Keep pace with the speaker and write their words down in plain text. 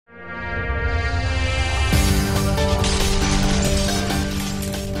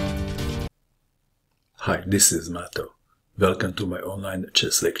Hi, this is Mato. Welcome to my online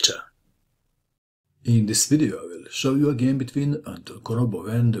chess lecture. In this video I will show you a game between Anton Korobov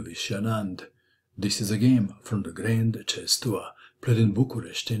and Viswanathan Anand. This is a game from the Grand Chess Tour, played in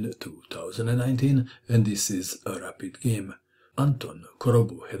Bucharest in 2019, and this is a rapid game. Anton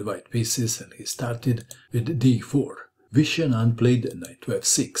Korobov had white pieces and he started with d4. Viswanathan Anand played knight to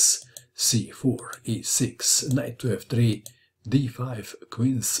f6, c4, e6, knight to f3, d5,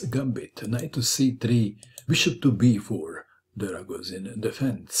 queen's gambit, knight to c3, bishop to b4, the Ragozin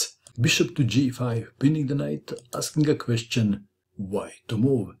defense, bishop to g5, pinning the knight, asking a question, why to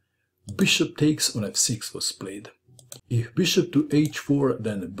move. Bishop takes on f6 was played. If bishop to h4,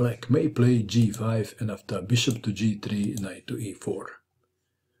 then black may play g5, and after bishop to g3, knight to e4.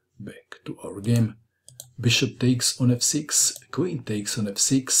 Back to our game. Bishop takes on f6, queen takes on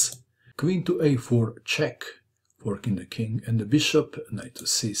f6, queen to a4, check, forking the king and the bishop, knight to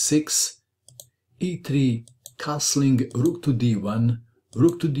c6, e3, castling, rook to d1,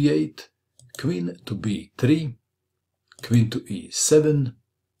 rook to d8, queen to b3, queen to e7,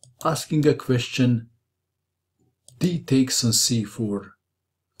 asking a question, d takes on c4,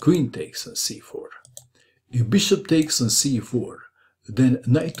 queen takes on c4. If bishop takes on c4, then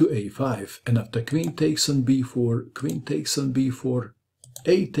knight to a5, and after queen takes on b4, queen takes on b4,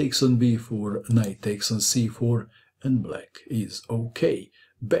 a takes on b4, knight takes on c4, and black is okay.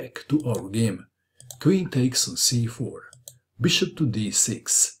 Back to our game. Queen takes on c4, bishop to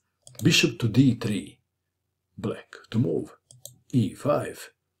d6, bishop to d3, black to move, e5.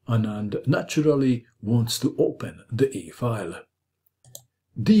 Anand naturally wants to open the e-file.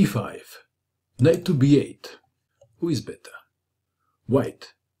 d5, knight to b8. Who is better?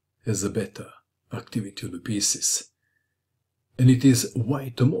 White has a better activity of the pieces. And it is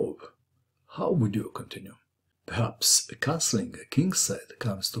white to move. How would you continue? Perhaps castling kingside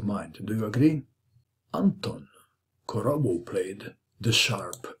comes to mind. Do you agree? Anton Korobov played the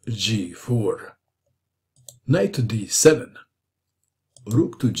sharp g4. Knight to d7.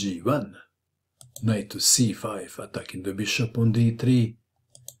 Rook to g1. Knight to c5, attacking the bishop on d3.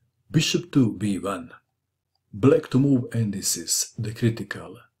 Bishop to b1. Black to move, and this is the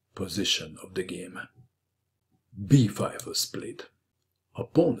critical position of the game. b5 was played. A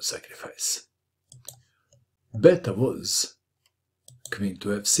pawn sacrifice. Beta was queen to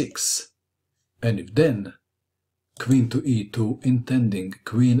f6, and if then queen to e2, intending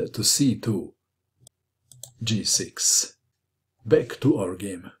queen to c2, g6. Back to our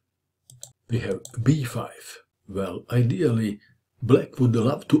game. We have b5. Well, ideally black would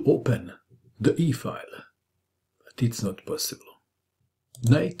love to open the e-file, but it's not possible.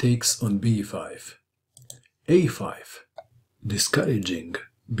 Knight takes on b5, a5, discouraging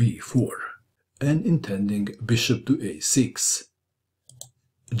b4, and intending bishop to a6,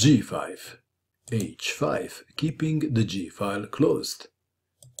 g5, h5, keeping the g-file closed,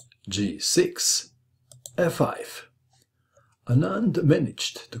 g6, f5. Anand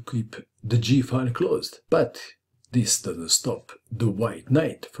managed to keep the g-file closed, but this doesn't stop the white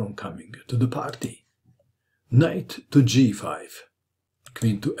knight from coming to the party. Knight to g5,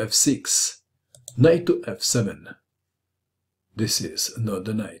 queen to f6, knight to f7. This is not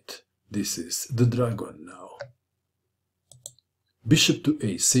the knight, this is the dragon now. Bishop to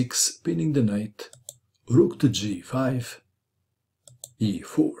a6, pinning the knight, rook to g5,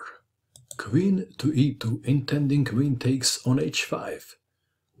 e4, queen to e2, intending queen takes on h5,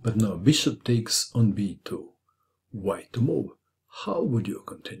 but now bishop takes on b2. White to move. How would you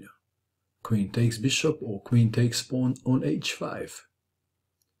continue? Queen takes bishop or queen takes pawn on h5.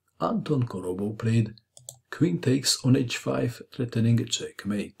 Anton Korobov played queen takes on h5, threatening a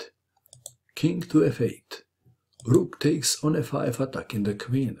checkmate. King to f8. Rook takes on f5, attacking the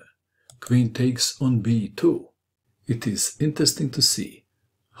queen. Queen takes on b2. It is interesting to see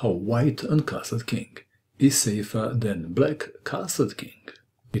how white uncastled king is safer than black castled king.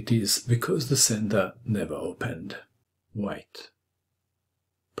 It is because the center never opened. White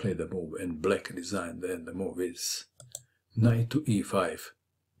played the move and black designed, and the move is knight to e5,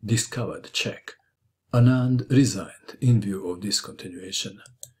 discovered check. Anand resigned in view of this continuation.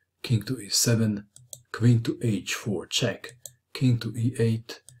 King to e7, queen to h4 check, king to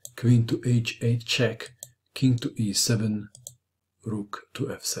e8, queen to h8 check, king to e7, rook to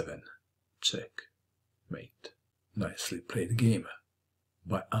f7, check, mate. Nicely played game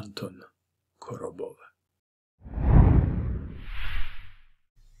by Anton Korobov.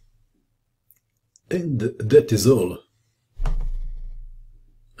 And that is all.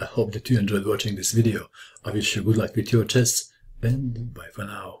 I hope that you enjoyed watching this video. I wish you good luck with your chess, and bye for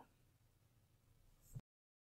now.